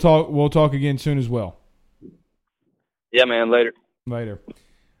soon, and we'll talk again soon as well. Yeah, man. Later.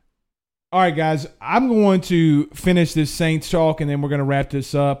 All right, guys. I'm going to finish this Saints talk, and then we're going to wrap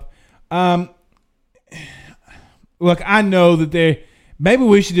this up. Look, I know that maybe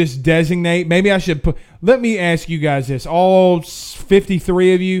we should just designate. Maybe I should put. Let me ask you guys this. All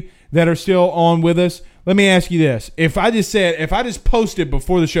 53 of you that are still on with us, let me ask you this. If I just posted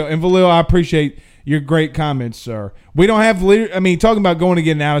before the show, and Valil, I appreciate your great comments, sir. We don't have talking about going to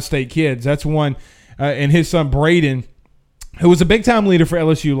get an out-of-state kids. That's one, and his son Braden, who was a big-time leader for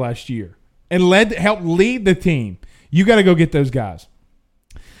LSU last year and helped lead the team. You got to go get those guys.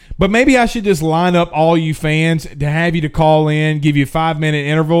 But maybe I should just line up all you fans to have you to call in, give you 5-minute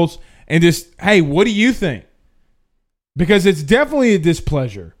intervals, and just, hey, what do you think? Because it's definitely a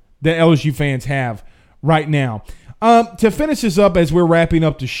displeasure that LSU fans have right now. To finish this up as we're wrapping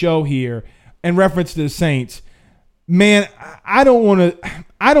up the show here, in reference to the Saints, man, I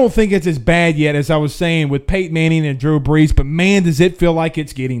don't think it's as bad yet as I was saying with Peyton Manning and Drew Brees, but man, does it feel like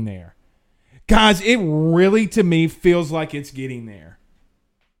it's getting there. Guys, it really, to me, feels like it's getting there.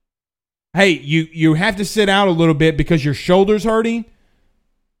 Hey, you have to sit out a little bit because your shoulder's hurting.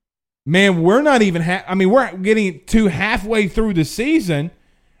 Man, we're not even we're getting to halfway through the season,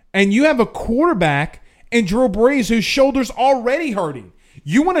 and you have a quarterback in Drew Brees whose shoulder's already hurting.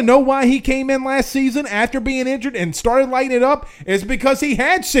 You want to know why he came in last season after being injured and started lighting it up? It's because he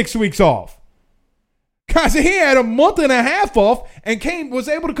had 6 weeks off. Guys, he had a month and a half off and was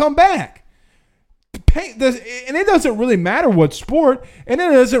able to come back. And it doesn't really matter what sport, and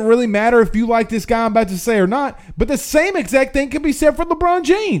it doesn't really matter if you like this guy I'm about to say or not, but the same exact thing can be said for LeBron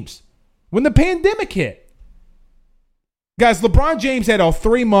James when the pandemic hit. Guys, LeBron James had all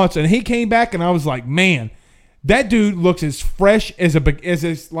 3 months, and he came back, and I was like, man, that dude looks as fresh as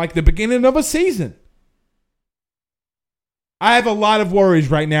like the beginning of a season. I have a lot of worries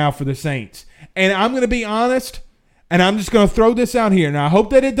right now for the Saints. And I'm going to be honest, and I'm just going to throw this out here. Now, I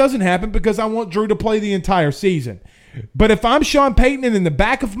hope that it doesn't happen because I want Drew to play the entire season. But if I'm Sean Payton and in the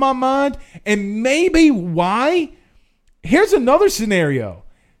back of my mind, and maybe why, here's another scenario.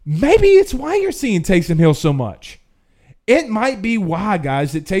 Maybe it's why you're seeing Taysom Hill so much. It might be why,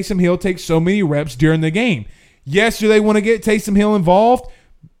 guys, that Taysom Hill takes so many reps during the game. Yes, do they want to get Taysom Hill involved?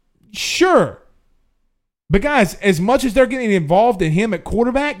 Sure. But, guys, as much as they're getting involved in him at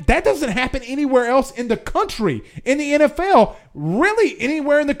quarterback, that doesn't happen anywhere else in the country, in the NFL, really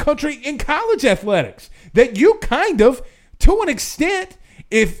anywhere in the country in college athletics. That you kind of, to an extent,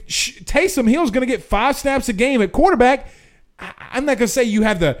 if Taysom Hill is going to get 5 snaps a game at quarterback, I'm not going to say you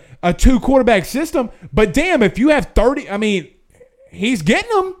have a 2-quarterback system, but damn, if you have 30, he's getting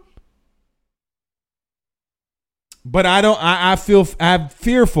them. But I'm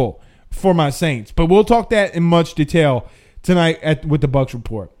fearful for my Saints. But we'll talk that in much detail tonight with the Bucks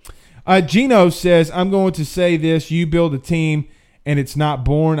Report. Gino says, I'm going to say this, you build a team and it's not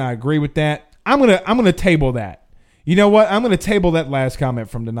born. I agree with that. I'm gonna table that. You know what? I'm going to table that last comment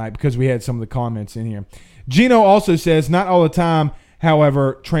from tonight because we had some of the comments in here. Gino also says, not all the time,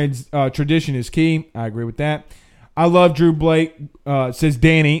 however, tradition is key. I agree with that. I love Drew Blake, says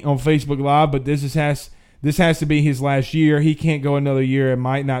Danny on Facebook Live, but this has to be his last year. He can't go another year and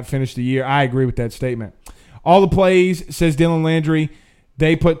might not finish the year. I agree with that statement. All the plays, says Dylan Landry,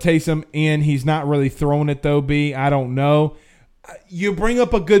 they put Taysom in. He's not really throwing it, though, B. I don't know. You bring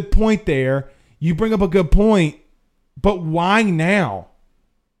up a good point there. But why now?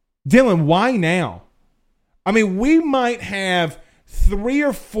 Dylan, why now? I mean, we might have 3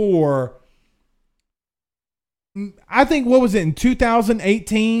 or 4. I think, what was it, in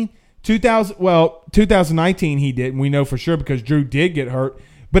 2018? 2019 he didn't. We know for sure because Drew did get hurt.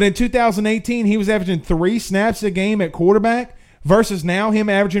 But in 2018, he was averaging 3 snaps a game at quarterback versus now him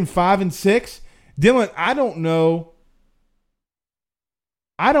averaging 5 and 6. Dylan, I don't know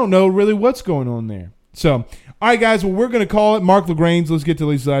really what's going on there. So, all right, guys, well, we're going to call it. Mark LaGrange, let's get to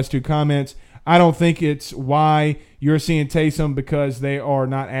these last 2 comments. I don't think it's why you're seeing Taysom because they are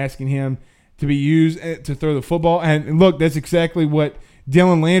not asking him to be used to throw the football. And look, that's exactly what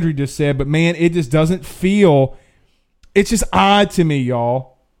Dylan Landry just said. But, man, it just doesn't feel – it's just odd to me,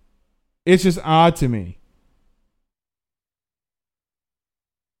 y'all. It's just odd to me.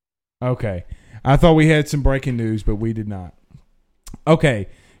 Okay. I thought we had some breaking news, but we did not. Okay.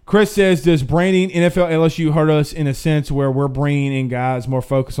 Chris says, does branding NFL LSU hurt us in a sense where we're bringing in guys more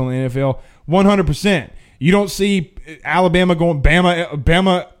focused on the NFL? 100%. You don't see Alabama going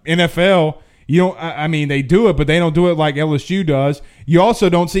Bama NFL. You don't. I mean, they do it, but they don't do it like LSU does. You also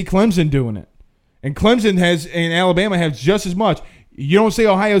don't see Clemson doing it, and Clemson and Alabama have just as much. You don't see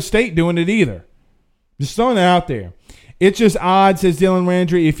Ohio State doing it either. Just throwing that out there. It's just odd, says Dylan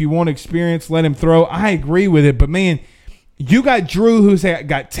Landry. If you want experience, let him throw. I agree with it, but man, you got Drew who's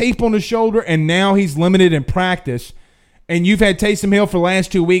got tape on his shoulder, and now he's limited in practice. And you've had Taysom Hill for the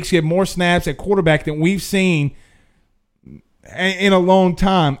last 2 weeks get more snaps at quarterback than we've seen in a long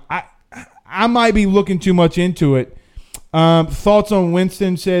time. I might be looking too much into it. Thoughts on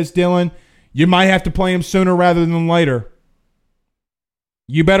Winston, says Dylan. You might have to play him sooner rather than later.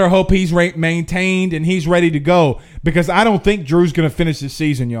 You better hope he's maintained and he's ready to go because I don't think Drew's going to finish this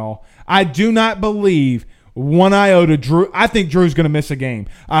season, y'all. I do not believe one iota Drew. I think Drew's going to miss a game.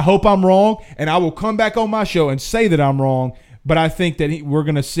 I hope I'm wrong, and I will come back on my show and say that I'm wrong, but I think that we're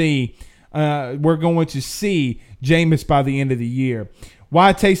going to see Jameis by the end of the year.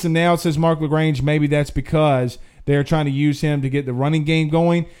 Why Taysom now, says Mark LaGrange? Maybe that's because they're trying to use him to get the running game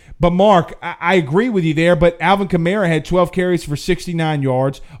going. But, Mark, I agree with you there, but Alvin Kamara had 12 carries for 69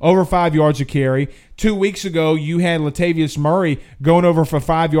 yards, over 5 yards a carry. 2 weeks ago, you had Latavius Murray going over for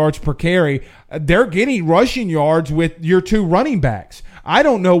 5 yards per carry. They're getting rushing yards with your 2 running backs. I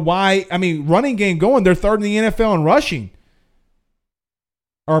don't know why. I mean, running game going, they're 3rd in the NFL in rushing.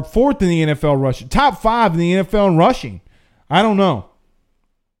 Or 4th in the NFL rushing. Top 5 in the NFL in rushing. I don't know.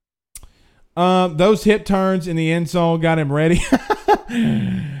 Those hip turns in the end zone got him ready.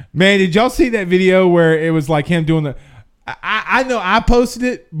 Man, did y'all see that video where it was like him doing the I know I posted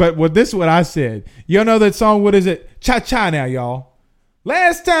it, but this is what I said. Y'all know that song, what is it? Cha-cha now, y'all.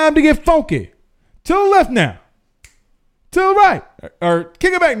 Last time to get funky. To the left now. To the right. Or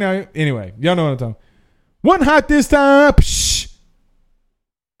kick it back now. Anyway, y'all know what I'm talking about. One hot this time. Psh.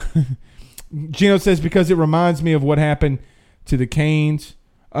 Gino says, because it reminds me of what happened to the Canes.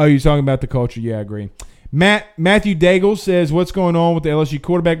 Oh, you're talking about the culture. Yeah, I agree. Matthew Daigle says, what's going on with the LSU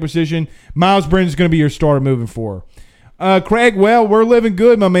quarterback position? Miles Brennan is going to be your starter moving forward. Craig, well, we're living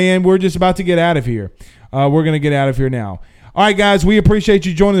good, my man. We're just about to get out of here. We're going to get out of here now. All right, guys, we appreciate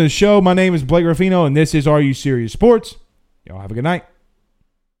you joining the show. My name is Blake Ruffino, and this is Are You Serious Sports. Y'all have a good night.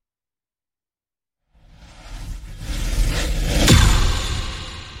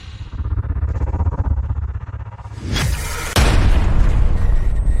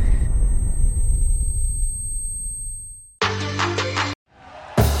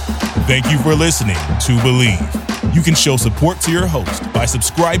 Thank you for listening to Believe. You can show support to your host by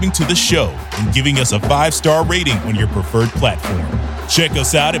subscribing to the show and giving us a 5-star rating on your preferred platform. Check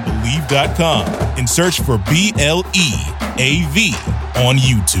us out at Believe.com and search for BLEAV on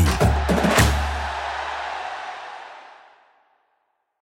YouTube.